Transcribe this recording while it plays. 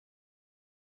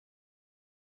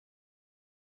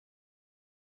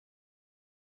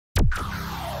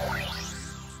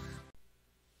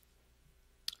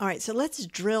All right, so let's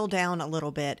drill down a little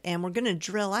bit, and we're going to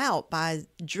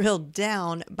drill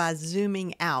down by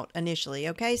zooming out initially.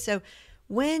 Okay, so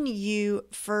when you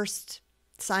first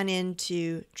sign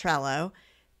into Trello,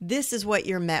 this is what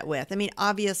you're met with. I mean,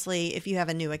 obviously, if you have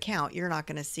a new account, you're not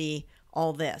going to see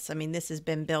all this. I mean, this has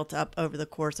been built up over the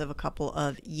course of a couple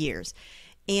of years.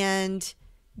 And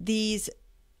these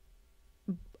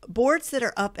boards that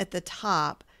are up at the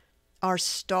top are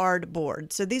starred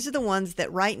boards. So these are the ones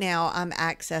that right now I'm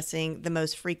accessing the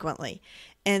most frequently.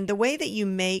 And the way that you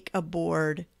make a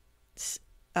board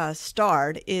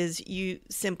starred is you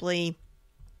simply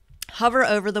hover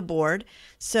over the board.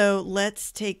 So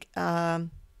let's take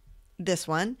this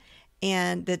one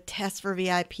and the test for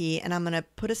VIP, and I'm going to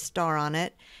put a star on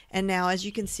it. And now, as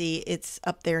you can see, it's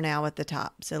up there now at the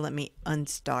top. So let me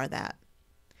unstar that.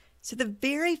 So the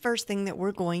very first thing that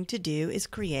we're going to do is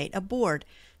create a board.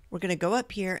 We're going to go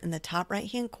up here in the top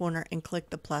right-hand corner and click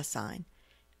the plus sign.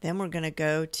 Then we're going to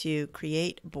go to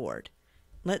Create Board.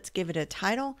 Let's give it a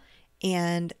title,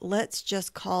 and let's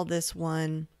just call this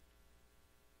one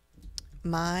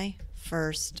My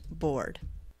First Board.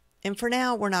 And for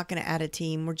now, we're not going to add a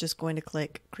team. We're just going to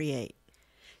click Create.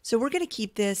 So we're going to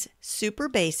keep this super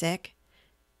basic,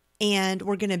 and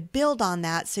we're going to build on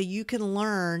that so you can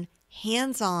learn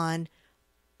hands-on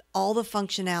all the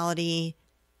functionality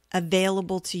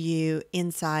available to you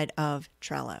inside of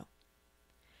Trello.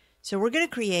 So we're going to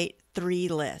create 3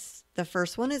 lists. The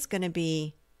first one is going to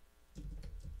be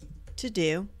to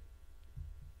do.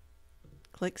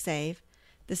 Click Save.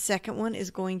 The second one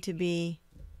is going to be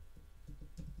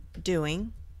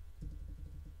doing.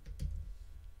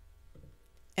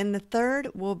 And the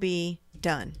third will be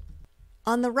done.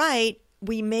 On the right,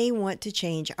 we may want to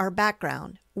change our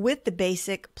background. With the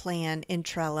basic plan in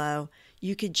Trello,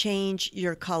 you could change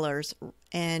your colors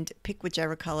and pick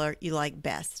whichever color you like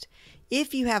best.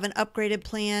 If you have an upgraded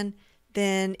plan,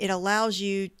 then it allows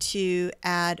you to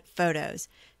add photos.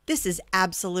 This is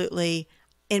absolutely,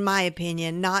 in my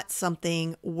opinion, not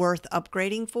something worth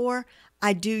upgrading for.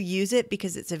 I do use it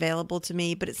because it's available to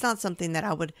me, but it's not something that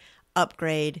I would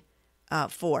upgrade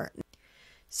for.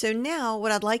 So now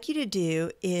what I'd like you to do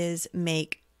is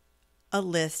make a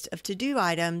list of to-do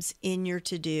items in your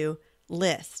to-do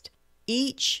list.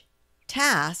 Each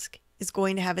task is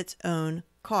going to have its own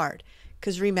card,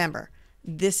 because remember,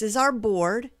 this is our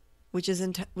board, which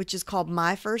is called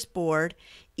My First Board.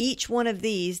 Each one of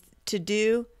these, to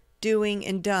do, doing,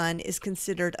 and done, is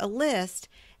considered a list,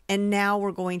 and now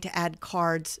we're going to add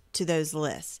cards to those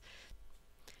lists.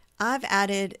 I've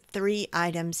added 3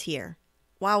 items here.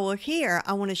 While we're here,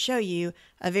 I want to show you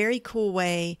a very cool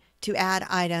way to add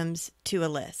items to a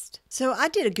list. So I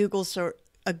did a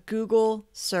Google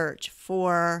search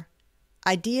for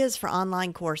ideas for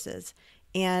online courses,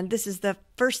 and this is the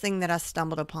first thing that I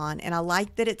stumbled upon, and I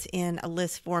like that it's in a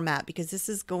list format because this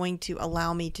is going to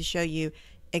allow me to show you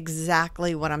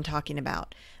exactly what I'm talking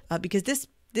about, because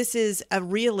this is a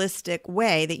realistic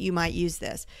way that you might use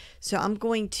this. So I'm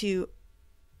going to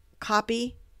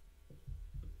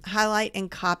highlight and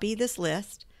copy this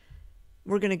list.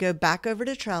 We're going to go back over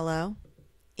to Trello,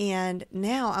 and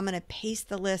now I'm going to paste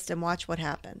the list and watch what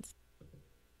happens.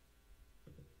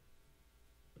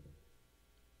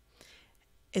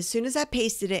 As soon as I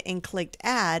pasted it and clicked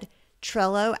add,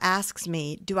 Trello asks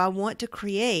me, do I want to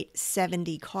create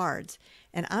 70 cards?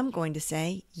 And I'm going to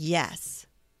say yes.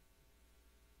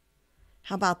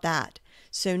 How about that?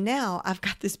 So now I've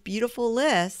got this beautiful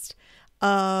list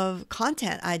of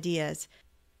content ideas.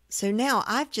 So now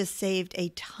I've just saved a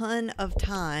ton of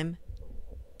time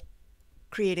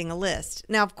creating a list.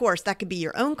 Now, of course, that could be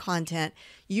your own content.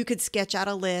 You could sketch out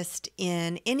a list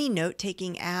in any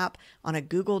note-taking app, on a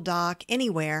Google Doc,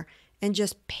 anywhere, and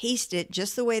just paste it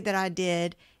just the way that I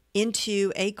did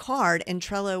into a card, and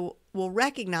Trello will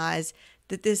recognize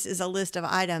that this is a list of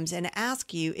items and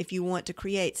ask you if you want to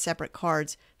create separate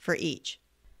cards for each.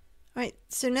 All right,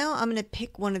 so now I'm going to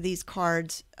pick one of these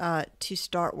cards to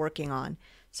start working on.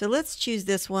 So let's choose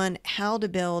this one, How to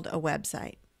Build a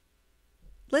Website.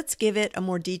 Let's give it a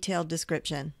more detailed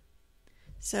description.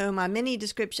 So my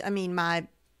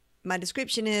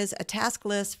description is a task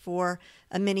list for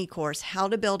a mini course, How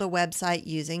to Build a Website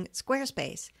Using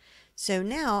Squarespace. So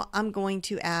now I'm going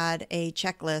to add a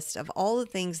checklist of all the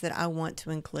things that I want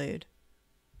to include.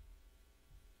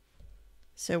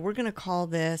 So we're going to call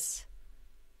this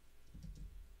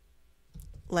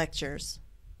lectures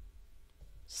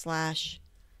 /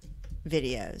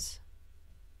 videos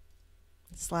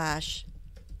 /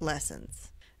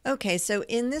 lessons. Okay, so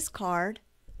in this card,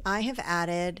 I have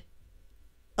added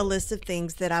a list of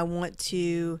things that I want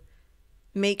to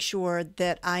make sure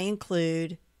that I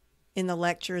include in the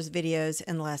lectures, videos,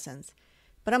 and lessons.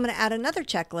 But I'm going to add another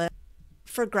checklist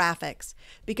for graphics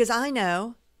because I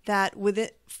know that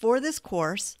for this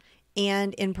course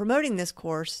and in promoting this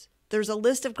course, there's a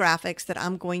list of graphics that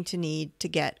I'm going to need to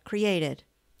get created.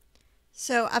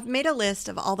 So I've made a list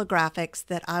of all the graphics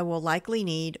that I will likely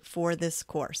need for this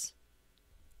course.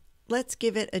 Let's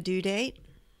give it a due date.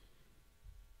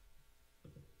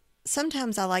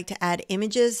 Sometimes I like to add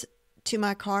images to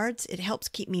my cards. It helps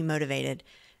keep me motivated.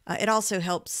 It also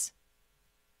helps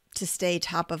to stay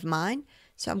top of mind.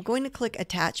 So I'm going to click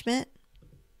Attachment.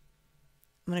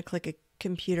 I'm going to click a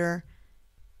Computer.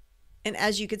 And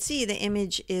as you can see, the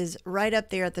image is right up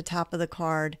there at the top of the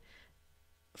card,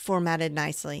 formatted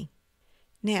nicely.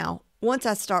 Now, once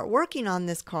I start working on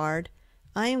this card,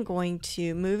 I am going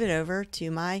to move it over to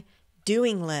my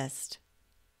doing list.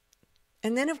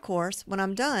 And then, of course, when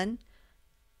I'm done,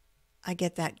 I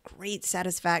get that great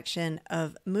satisfaction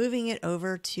of moving it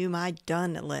over to my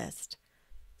done list.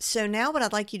 So now what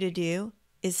I'd like you to do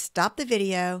is stop the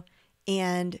video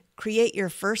and create your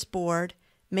first board.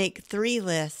 Make 3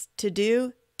 lists: to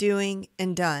do, doing,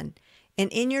 and done.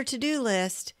 And in your to-do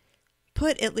list,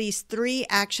 put at least 3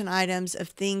 action items of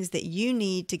things that you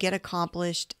need to get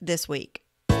accomplished this week.